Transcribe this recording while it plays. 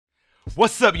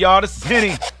What's up, y'all? This is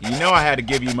Henny. You know I had to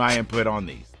give you my input on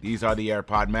these. These are the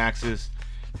AirPod Maxes.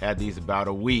 Had these about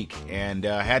a week, and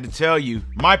had to tell you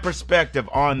my perspective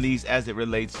on these as it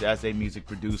relates as a music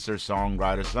producer,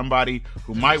 songwriter, somebody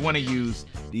who might want to use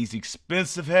these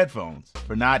expensive headphones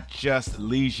for not just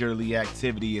leisurely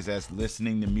activities as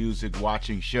listening to music,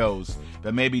 watching shows,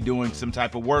 but maybe doing some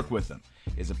type of work with them.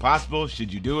 Is it possible?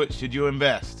 Should you do it? Should you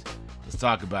invest? Let's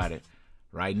talk about it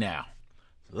right now.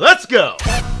 Let's go!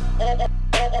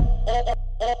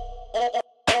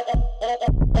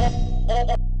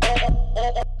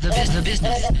 The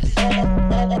business.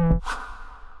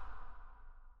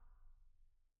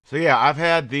 So yeah, I've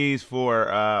had these for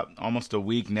almost a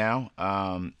week now,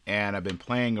 and I've been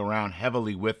playing around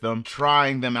heavily with them,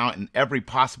 trying them out in every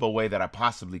possible way that I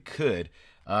possibly could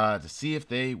to see if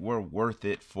they were worth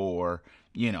it for,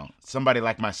 you know, somebody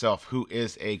like myself who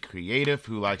is a creative,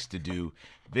 who likes to do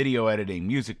video editing,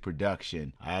 music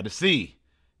production. I had to see,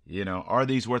 you know, are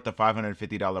these worth the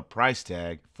 $550 price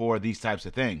tag for these types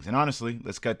of things? And honestly,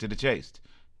 let's cut to the chase.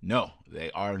 No, they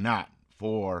are not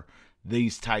for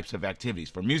these types of activities.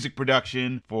 For music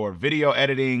production, for video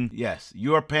editing, yes,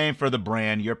 you are paying for the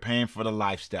brand, you're paying for the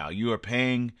lifestyle. You are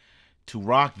paying to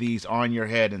rock these on your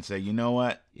head and say, you know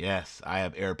what? Yes, I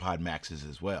have AirPod Maxes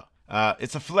as well.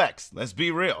 It's a flex, let's be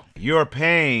real. You're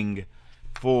paying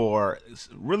for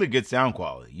really good sound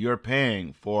quality. You're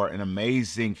paying for an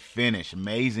amazing finish,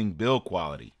 amazing build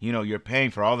quality. You know, you're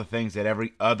paying for all the things that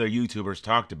every other YouTuber's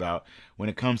talked about when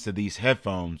it comes to these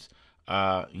headphones.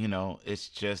 You know, it's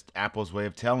just Apple's way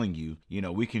of telling you, you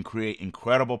know, we can create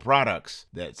incredible products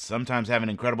that sometimes have an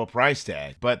incredible price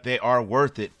tag, but they are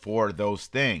worth it for those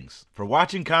things. For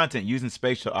watching content using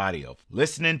spatial audio,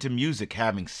 listening to music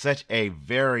having such a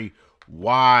very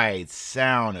wide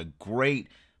sound, a great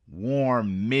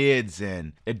warm mids,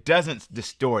 and it doesn't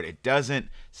distort, it doesn't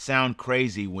sound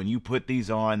crazy. When you put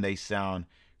these on, they sound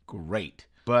great.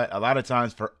 But a lot of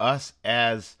times for us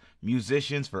as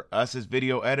musicians, for us as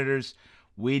video editors,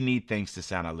 we need things to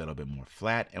sound a little bit more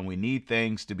flat, and we need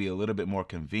things to be a little bit more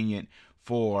convenient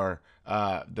for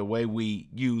the way we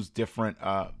use different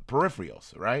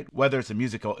peripherals, right? Whether it's a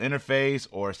musical interface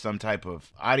or some type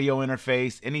of audio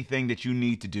interface, anything that you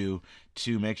need to do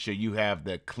to make sure you have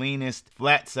the cleanest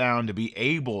flat sound to be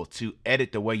able to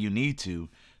edit the way you need to.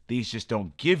 These just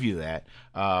don't give you that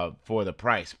for the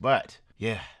price, but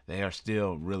yeah, they are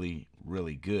still really,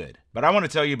 really good. But I want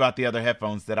to tell you about the other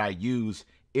headphones that I use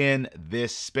in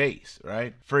this space,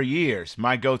 right? For years,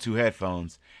 my go-to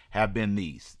headphones have been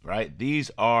these, right?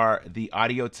 These are the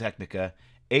Audio-Technica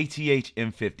ATH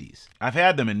M50s. I've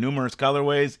had them in numerous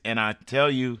colorways, and I tell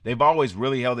you, they've always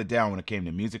really held it down when it came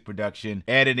to music production,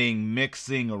 editing,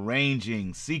 mixing,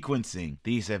 arranging, sequencing.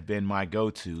 These have been my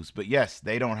go-tos, but yes,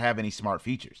 they don't have any smart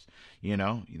features. You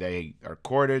know, they are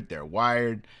corded, they're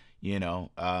wired, you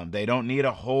know, they don't need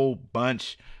a whole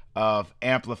bunch of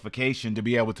amplification to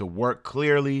be able to work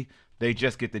clearly. They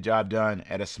just get the job done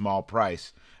at a small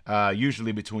price,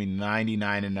 usually between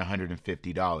 $99 and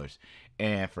 $150.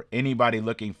 And for anybody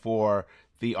looking for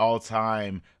the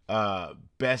all-time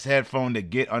best headphone to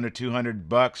get under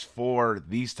 $200 for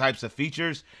these types of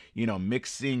features, you know,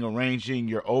 mixing, arranging,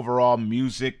 your overall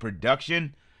music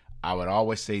production, I would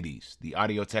always say these, the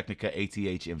Audio-Technica ATH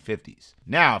M50s.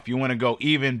 Now, if you want to go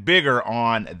even bigger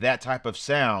on that type of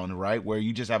sound, right, where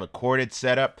you just have a corded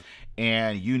setup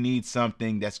and you need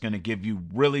something that's going to give you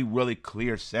really, really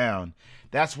clear sound,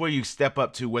 that's where you step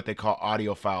up to what they call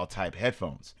audiophile type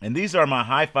headphones. And these are my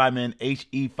Hi-Fi-Man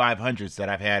HE500s that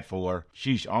I've had for,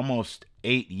 almost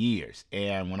 8 years.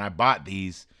 And when I bought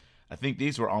these, I think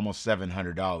these were almost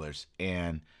 $700.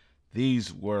 And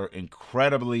these were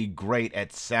incredibly great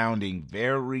at sounding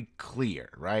very clear,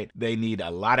 right? They need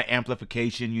a lot of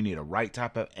amplification. You need a right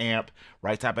type of amp,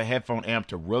 right type of headphone amp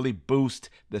to really boost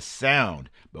the sound.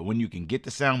 But when you can get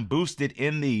the sound boosted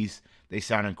in these, they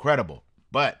sound incredible.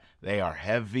 But they are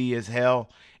heavy as hell,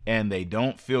 and they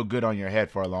don't feel good on your head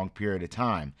for a long period of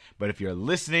time. But if you're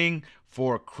listening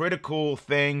for critical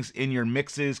things in your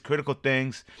mixes, critical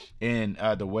things in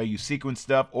the way you sequence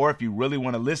stuff, or if you really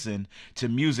want to listen to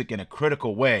music in a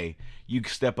critical way, you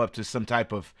step up to some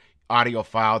type of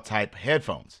audiophile type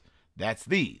headphones. That's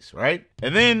these, right?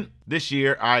 And then this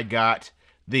year I got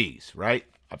these, right?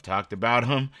 I've talked about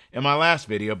them in my last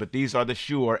video, but these are the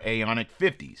Shure Aonic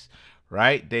 50s,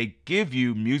 right? They give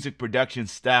you music production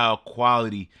style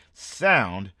quality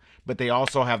sound, but they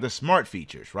also have the smart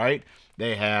features, right?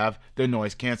 They have the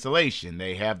noise cancellation.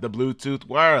 They have the Bluetooth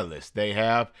wireless. They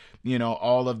have, you know,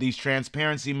 all of these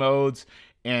transparency modes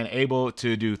and able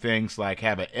to do things like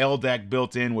have an LDAC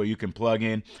built in where you can plug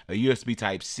in a USB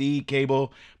Type-C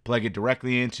cable, plug it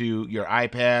directly into your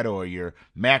iPad or your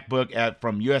MacBook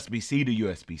from USB-C to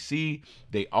USB-C.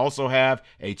 They also have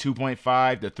a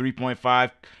 2.5 to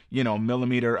 3.5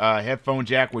 millimeter headphone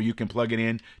jack where you can plug it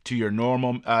in to your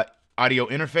normal audio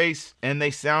interface, and they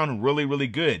sound really, really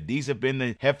good. These have been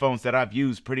the headphones that I've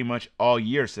used pretty much all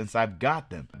year since I've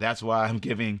got them. That's why I'm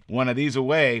giving one of these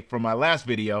away from my last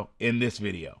video in this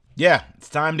video. Yeah, it's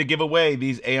time to give away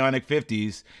these Aonic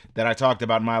 50s that I talked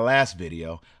about in my last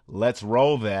video. Let's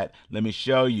roll that. Let me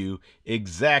show you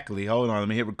exactly. Hold on, let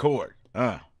me hit record.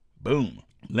 Boom.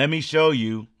 Let me show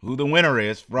you who the winner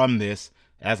is from this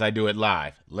as I do it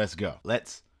live. Let's go.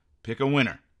 Let's pick a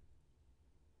winner.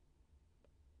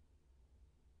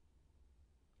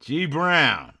 G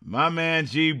Brown, my man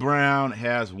G Brown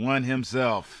has won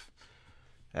himself.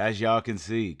 As y'all can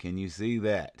see, can you see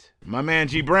that? My man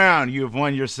G Brown, you have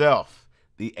won yourself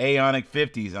the Aonic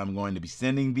 50s. I'm going to be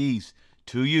sending these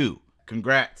to you.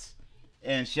 Congrats.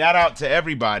 And shout out to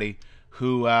everybody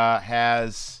who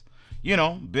has,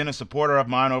 been a supporter of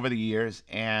mine over the years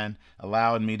and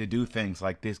allowed me to do things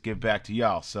like this, give back to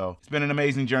y'all. So it's been an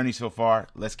amazing journey so far.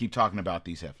 Let's keep talking about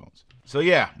these headphones. So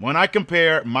yeah, when I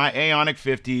compare my Aonic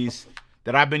 50s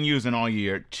that I've been using all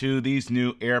year to these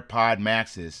new AirPod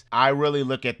Maxes, I really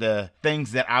look at the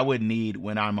things that I would need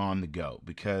when I'm on the go.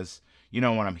 Because, when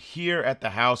I'm here at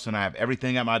the house and I have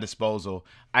everything at my disposal,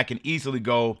 I can easily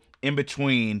go in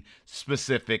between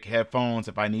specific headphones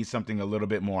if I need something a little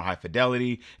bit more high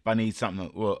fidelity, if I need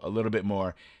something a little bit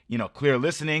more, clear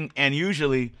listening. And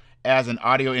usually, as an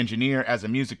audio engineer, as a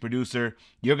music producer,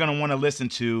 you're going to want to listen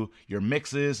to your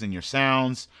mixes and your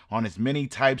sounds on as many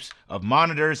types of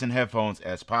monitors and headphones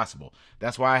as possible.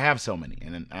 That's why I have so many.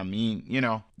 And I mean,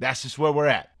 that's just where we're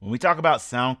at. When we talk about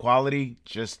sound quality,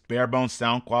 just bare bones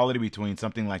sound quality between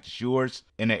something like the Shure's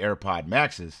and the AirPod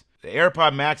Maxes, the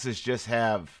AirPod Maxes just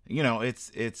have,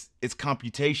 it's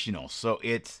computational. So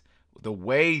it's the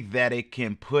way that it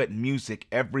can put music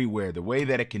everywhere, the way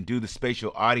that it can do the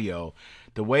spatial audio,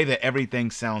 the way that everything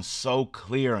sounds so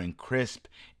clear and crisp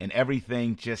and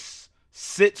everything just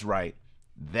sits right.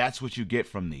 That's what you get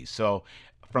from these. So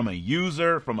from a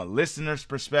user, from a listener's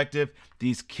perspective,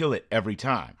 these kill it every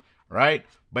time, right?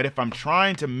 But if I'm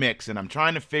trying to mix and I'm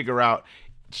trying to figure out,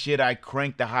 should I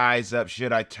crank the highs up?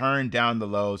 Should I turn down the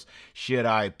lows? Should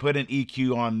I put an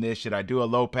EQ on this? Should I do a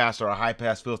low pass or a high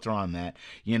pass filter on that?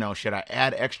 Should I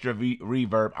add extra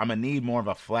reverb? I'm going to need more of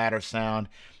a flatter sound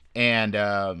and,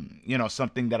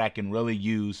 something that I can really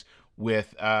use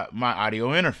with my audio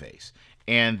interface.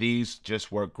 And these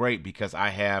just work great because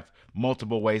I have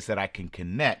multiple ways that I can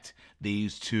connect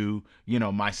these to,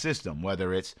 my system,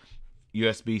 whether it's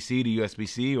USB-C to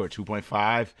USB-C or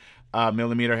 2.5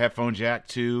 millimeter headphone jack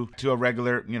to a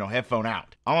regular, headphone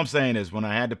out. All I'm saying is when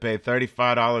I had to pay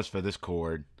 $35 for this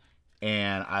cord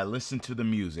and I listened to the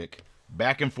music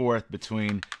back and forth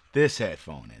between this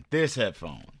headphone and this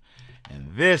headphone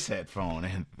and this headphone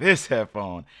and this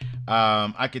headphone,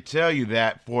 I could tell you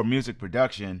that for music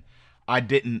production, I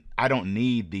don't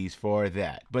need these for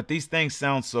that. But these things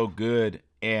sound so good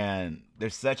and they're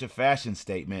such a fashion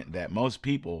statement that most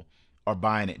people are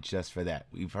buying it just for that.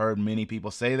 We've heard many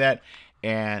people say that,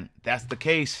 and that's the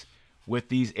case with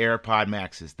these AirPod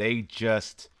Maxes. They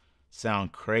just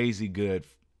sound crazy good,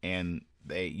 and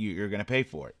you're gonna pay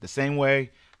for it. The same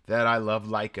way that I love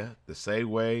Leica, the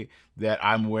same way that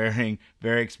I'm wearing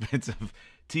very expensive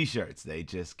t-shirts. They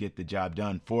just get the job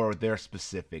done for their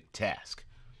specific task.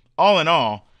 All in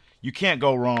all, you can't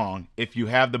go wrong if you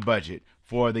have the budget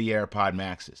for the AirPod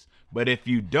Maxes. But if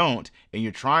you don't, and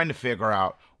you're trying to figure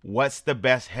out what's the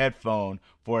best headphone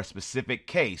for a specific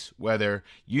case, whether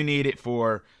you need it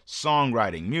for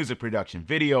songwriting, music production,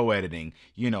 video editing,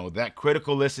 that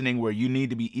critical listening where you need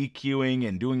to be EQing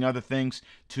and doing other things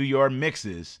to your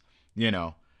mixes,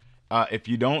 if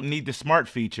you don't need the smart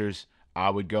features,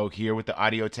 I would go here with the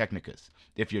Audio Technicas.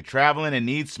 If you're traveling and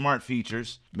need smart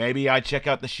features, maybe I check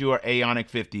out the Shure Aonic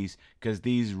 50s because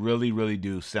these really, really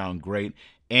do sound great.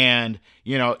 And,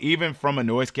 even from a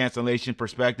noise cancellation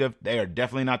perspective, they are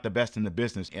definitely not the best in the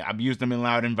business. I've used them in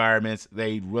loud environments.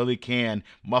 They really can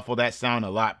muffle that sound a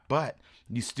lot, but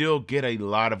you still get a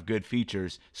lot of good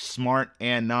features, smart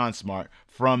and non-smart,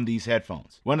 from these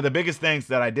headphones. One of the biggest things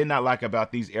that I did not like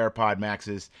about these AirPod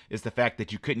Maxes is the fact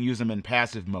that you couldn't use them in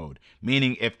passive mode,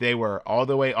 meaning if they were all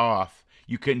the way off,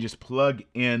 you couldn't just plug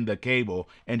in the cable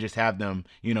and just have them,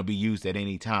 be used at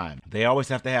any time. They always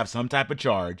have to have some type of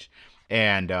charge.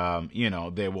 And,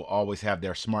 they will always have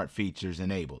their smart features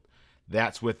enabled.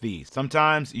 That's with these.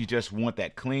 Sometimes you just want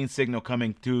that clean signal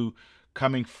coming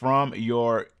coming from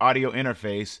your audio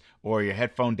interface or your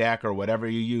headphone DAC or whatever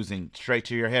you're using straight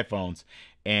to your headphones.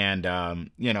 And,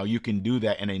 you can do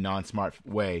that in a non-smart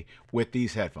way with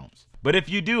these headphones. But if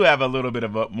you do have a little bit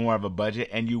of more of a budget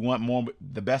and you want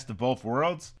the best of both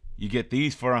worlds, you get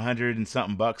these for $100 and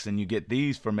something bucks, and you get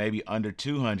these for maybe under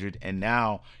 $200, and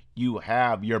now you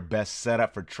have your best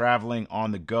setup for traveling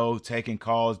on the go, taking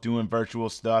calls, doing virtual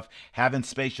stuff, having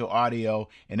spatial audio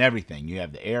and everything. You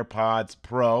have the AirPods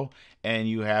Pro and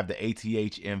you have the ATH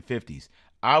M50s.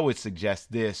 I would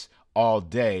suggest this all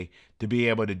day to be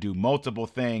able to do multiple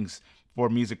things for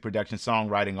music production,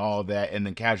 songwriting, all of that, and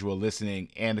then casual listening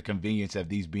and the convenience of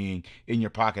these being in your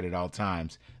pocket at all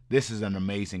times. This is an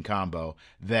amazing combo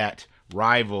that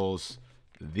rivals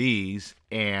these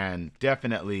and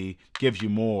definitely gives you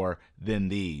more than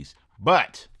these.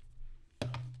 But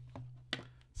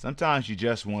sometimes you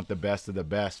just want the best of the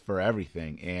best for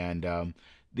everything, and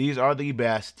these are the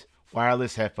best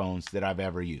wireless headphones that I've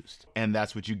ever used, and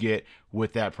that's what you get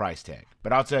with that price tag.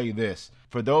 But I'll tell you this,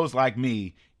 for those like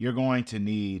me, you're going to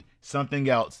need something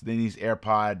else than these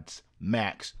AirPods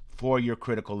Max for your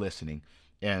critical listening.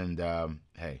 And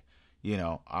hey,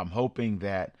 I'm hoping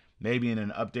that maybe in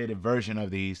an updated version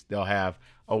of these, they'll have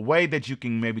a way that you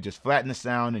can maybe just flatten the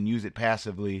sound and use it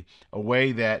passively, a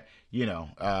way that,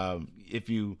 if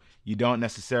you don't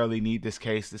necessarily need this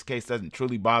case doesn't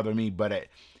truly bother me, but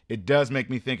it does make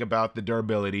me think about the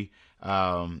durability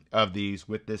of these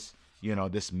with this,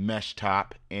 this mesh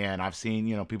top. And I've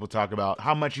seen, people talk about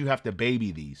how much you have to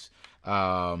baby these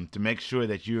to make sure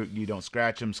that you don't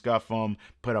scratch them, scuff them,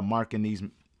 put a mark in these,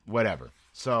 whatever.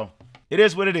 So it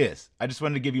is what it is. I just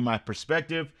wanted to give you my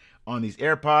perspective on these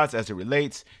AirPods as it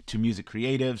relates to music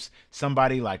creatives,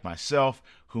 somebody like myself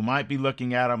who might be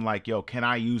looking at them like, yo, can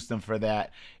I use them for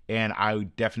that? And I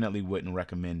definitely wouldn't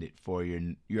recommend it for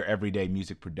your everyday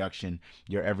music production,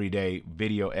 your everyday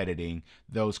video editing,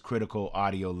 those critical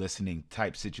audio listening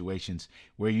type situations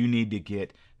where you need to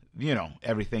get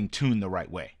everything tuned the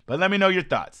right way. But let me know your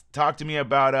thoughts. Talk to me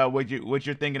about what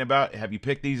you're thinking about. Have you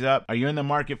picked these up? Are you in the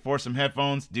market for some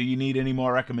headphones? Do you need any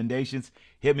more recommendations?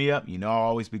 Hit me up. I'll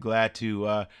always be glad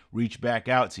to reach back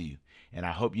out to you. And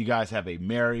I hope you guys have a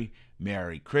Merry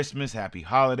Christmas, Happy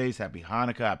Holidays, Happy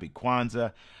Hanukkah, Happy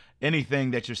Kwanzaa.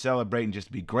 Anything that you're celebrating,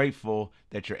 just be grateful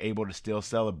that you're able to still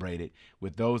celebrate it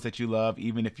with those that you love,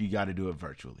 even if you got to do it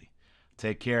virtually.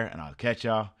 Take care, and I'll catch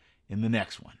y'all in the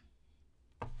next one.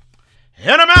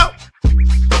 Hit 'em out!